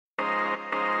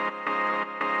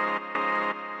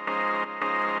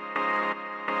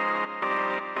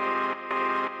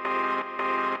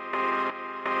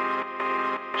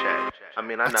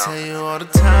I know. I tell you all the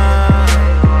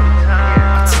time.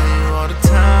 I tell you all the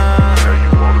time. Tell you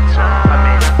all the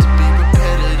time. Not to be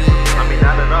repetitive.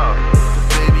 Not at all. But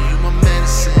baby, you my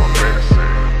medicine. My medicine.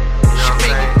 You know She what I'm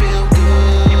make me saying? feel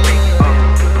good. You make me feel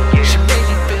good. She make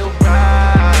me feel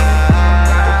right.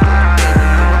 Baby,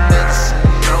 you my medicine.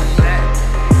 No black.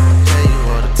 Tell you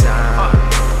all the time.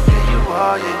 Yeah, you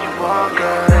are,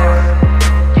 girl.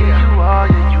 Yeah, you are,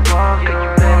 yeah, you are,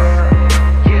 girl.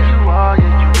 Yeah, you are,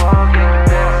 yeah, you are, girl.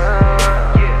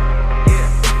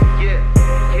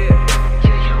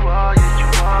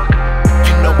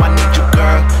 You know I need you,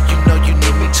 girl. You know you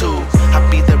need me too. I'll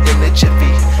be there in a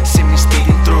jiffy. See me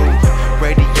speeding through.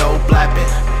 Radio blapping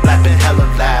hella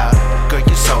loud. Girl,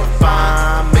 you so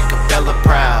fine, make a fella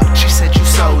proud. She said you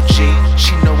so G.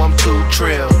 She know I'm too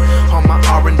trill. On my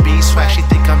R&B swag, she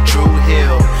think I'm Drew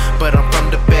Hill, but I'm from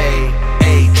the Bay.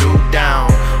 Ayy, Drew down.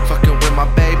 Fucking with my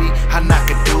baby, I knock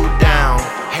a dude down.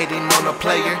 Hating on a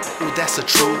player, ooh, that's a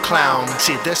true clown.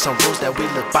 See, there's some rules that we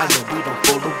live by and we don't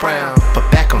fool around. But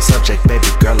back on subject, baby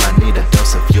girl, I need a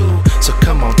dose of you. So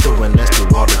come on through and let's do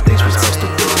all the things we're supposed to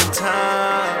do.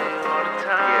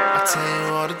 I tell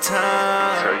you all the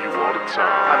time. Tell you all the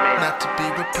time. Not to be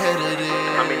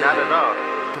repetitive. Not at all.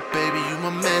 But baby, you my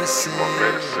medicine. My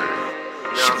medicine. You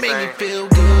know She what I'm make me saying? feel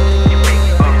good. You make me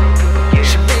feel good.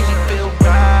 She make me feel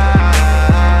right.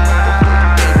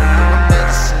 Baby, you my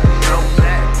medicine. No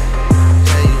black.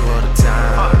 Tell you all the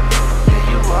time.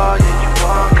 Yeah, you are,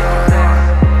 girl.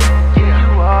 Yeah, you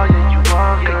are, yeah, you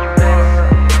are, girl.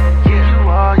 Yeah, you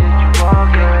are, yeah, you are,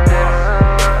 girl.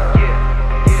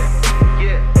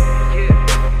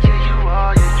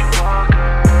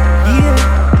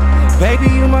 Yeah,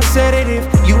 baby, you my sedative.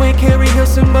 You ain't Carrie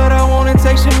Hilson, but I wanna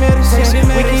take some medicine.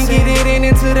 We can get it in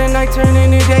into the night, turn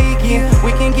in the day again.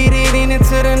 We can get it in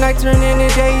into the night, turn in the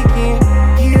day again.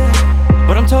 Yeah,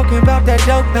 but I'm talking about that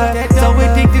dope love. So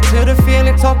addicted to the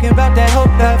feeling, talking about that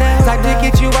hope love. Like to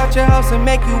get you out your house and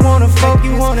make you wanna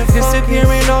focus.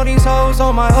 Disappearing all these hoes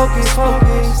on my hocus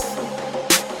pocus.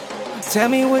 Tell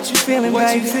me what you feeling,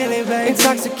 baby.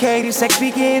 Intoxicated, sex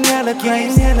be getting hella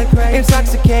crazy.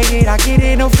 Intoxicated, I get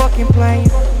it on fucking plane.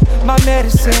 My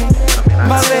medicine,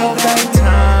 my little baby. I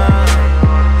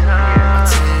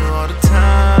tell you all the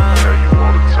time. Tell you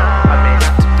all the time.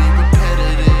 Not to be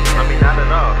repetitive. Not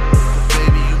at all. But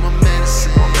baby, you my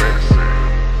medicine. My medicine.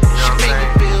 You know She what I'm make me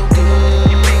saying? feel good.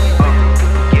 You make me feel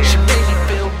good. She make me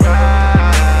feel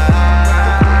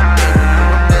right. Baby, you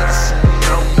my medicine.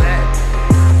 No black.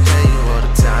 Tell you all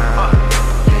the time.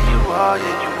 Yeah, you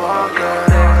are, girl.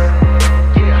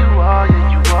 Yeah, you are,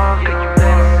 yeah, you are, girl.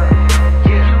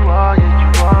 Yeah, you are, yeah, you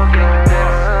are, girl.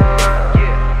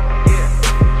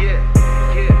 Yeah,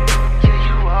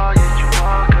 you are, yeah, you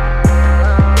are, girl.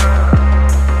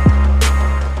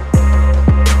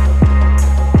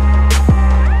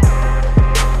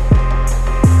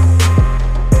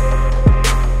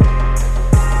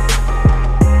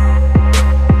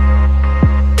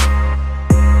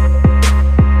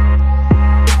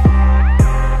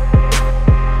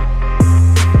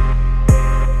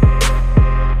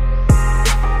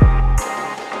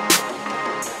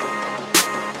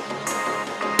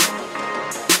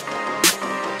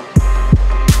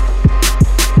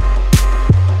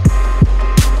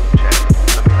 I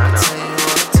tell you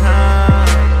all the time.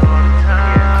 I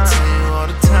tell you all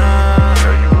the time.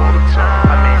 Tell you all the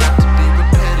time. Not to be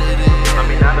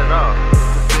repetitive. Not at all.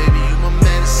 But baby, you my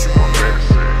medicine. My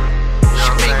medicine. You know She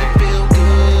what I'm make me saying? feel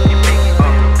good. You make me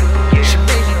feel good. She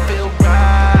make me feel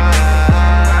right.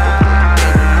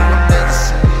 Baby, you my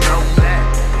medicine. No black.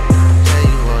 Tell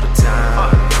you all the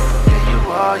time. Yeah, you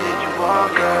are,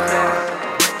 girl.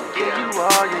 Yeah, you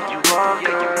are, yeah, you